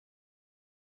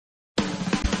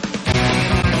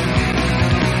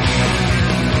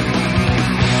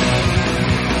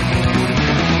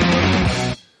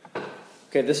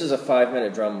Okay, this is a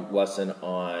 5-minute drum lesson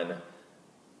on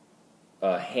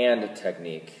hand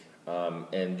technique,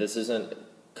 and this isn't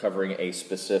covering a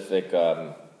specific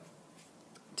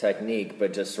technique,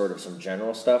 but just sort of some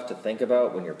general stuff to think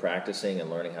about when you're practicing and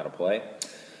learning how to play.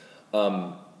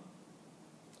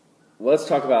 Let's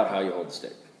talk about how you hold the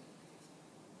stick.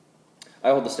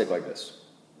 I hold the stick like this.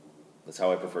 That's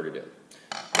how I prefer to do it.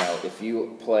 Now, if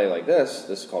you play like this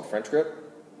is called French grip.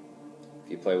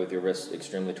 If you play with your wrist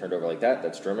extremely turned over like that,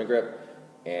 that's German grip.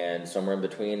 And somewhere in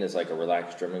between is like a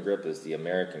relaxed German grip is the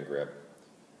American grip,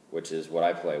 which is what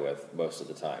I play with most of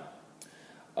the time.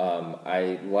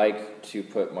 I like to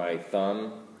put my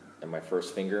thumb and my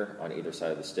first finger on either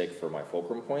side of the stick for my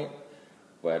fulcrum point.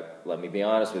 But let me be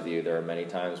honest with you, there are many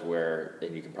times where,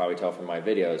 and you can probably tell from my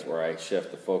videos, where I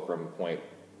shift the fulcrum point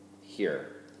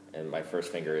here, and my first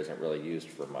finger isn't really used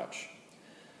for much.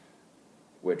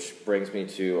 Which brings me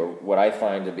to what I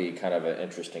find to be kind of an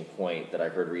interesting point that I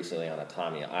heard recently on a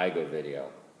Tommy Igo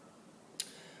video.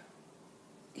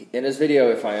 In his video,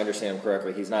 if I understand him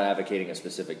correctly, he's not advocating a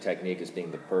specific technique as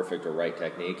being the perfect or right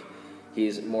technique.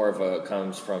 He's more of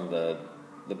comes from the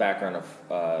background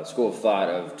of school of thought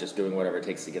of just doing whatever it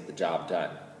takes to get the job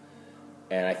done.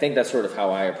 And I think that's sort of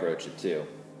how I approach it too.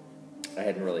 I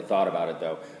hadn't really thought about it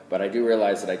though, but I do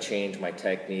realize that I change my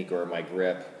technique or my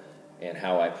grip and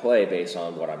how I play based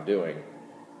on what I'm doing.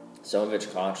 Some of it's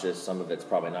conscious, some of it's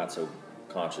probably not so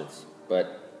conscious,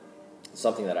 but it's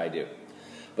something that I do.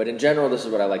 But in general, this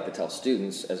is what I like to tell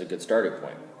students as a good starting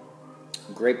point.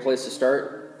 Great place to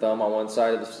start, thumb on one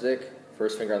side of the stick,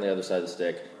 first finger on the other side of the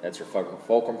stick, that's your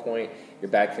fulcrum point.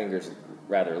 Your back finger's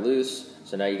rather loose,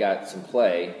 so now you got some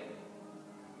play.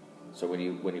 So when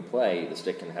you play, the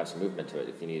stick can have some movement to it.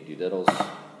 If you need to do diddles,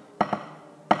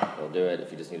 it'll do it.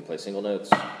 If you just need to play single notes,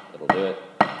 it'll do it.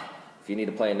 If you need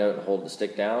to play a note and hold the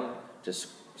stick down, just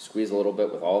squeeze a little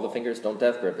bit with all the fingers. Don't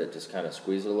death grip it, just kind of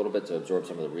squeeze it a little bit to absorb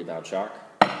some of the rebound shock,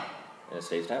 and it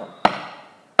stays down.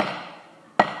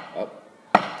 Up,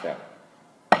 down,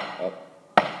 up.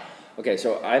 Okay,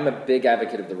 so I'm a big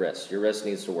advocate of the wrist. Your wrist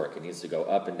needs to work. It needs to go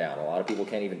up and down. A lot of people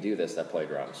can't even do this that play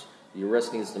drums. Your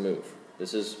wrist needs to move.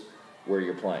 This is where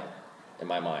you're playing, in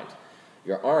my mind.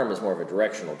 Your arm is more of a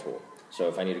directional tool. So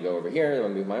if I need to go over here, I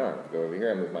move my arm. If I go over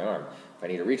here, I move my arm. If I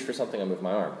need to reach for something, I move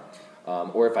my arm.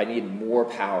 Or if I need more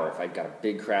power, if I've got a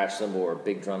big crash cymbal or a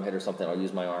big drum hit or something, I'll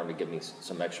use my arm to give me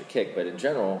some extra kick. But in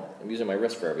general, I'm using my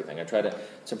wrist for everything.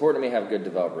 It's important to me to have good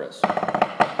developed wrists.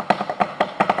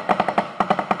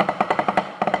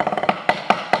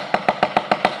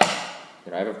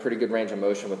 I have a pretty good range of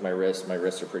motion with my wrists. My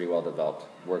wrists are pretty well developed.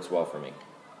 Works well for me.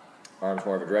 Arm's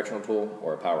more of a directional tool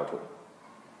or a power tool.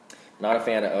 Not a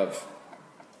fan of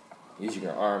using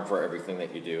your arm for everything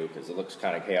that you do because it looks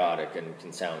kind of chaotic and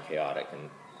can sound chaotic.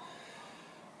 And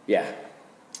yeah.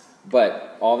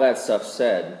 But all that stuff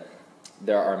said,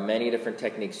 there are many different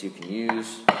techniques you can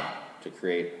use to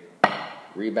create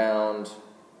rebound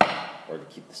or to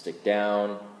keep the stick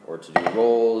down or to do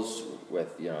rolls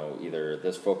with, either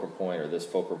this fulcrum point or this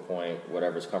fulcrum point,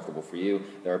 whatever's comfortable for you.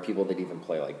 There are people that even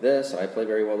play like this, and I play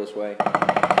very well this way.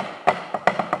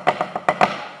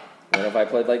 And if I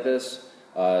played like this,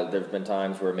 there's been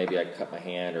times where maybe I cut my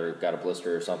hand or got a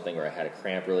blister or something, or I had a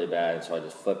cramp really bad, and so I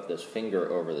just flipped this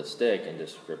finger over the stick and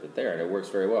just grip it there, and it works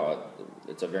very well.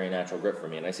 It's a very natural grip for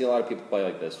me, and I see a lot of people play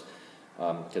like this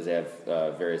because they have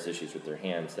various issues with their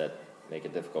hands that make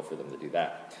it difficult for them to do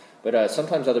that. But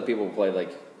sometimes other people play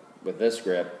like with this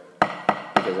grip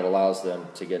because it allows them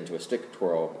to get into a stick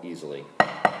twirl easily.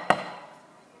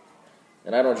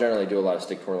 And I don't generally do a lot of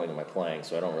stick twirling in my playing,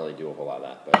 so I don't really do a whole lot of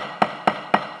that. But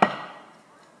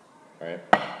all right.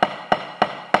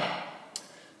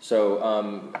 So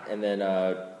and then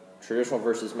traditional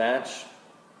versus match.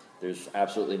 There's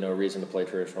absolutely no reason to play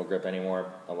traditional grip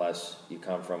anymore unless you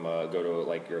come from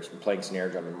you're playing snare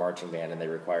drum and marching band and they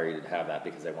require you to have that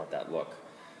because they want that look.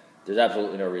 There's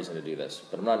absolutely no reason to do this,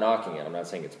 but I'm not knocking it. I'm not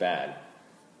saying it's bad.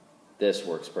 This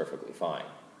works perfectly fine.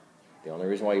 The only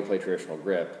reason why you play traditional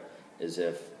grip is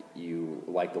if you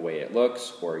like the way it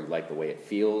looks or you like the way it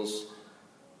feels.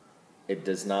 It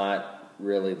does not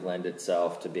really lend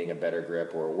itself to being a better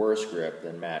grip or a worse grip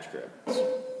than match grip.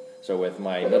 So with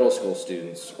my middle school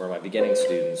students or my beginning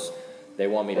students, they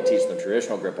want me to teach them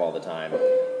traditional grip all the time.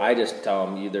 I just tell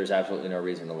them there's absolutely no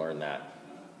reason to learn that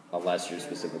unless you're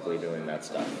specifically doing that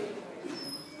stuff.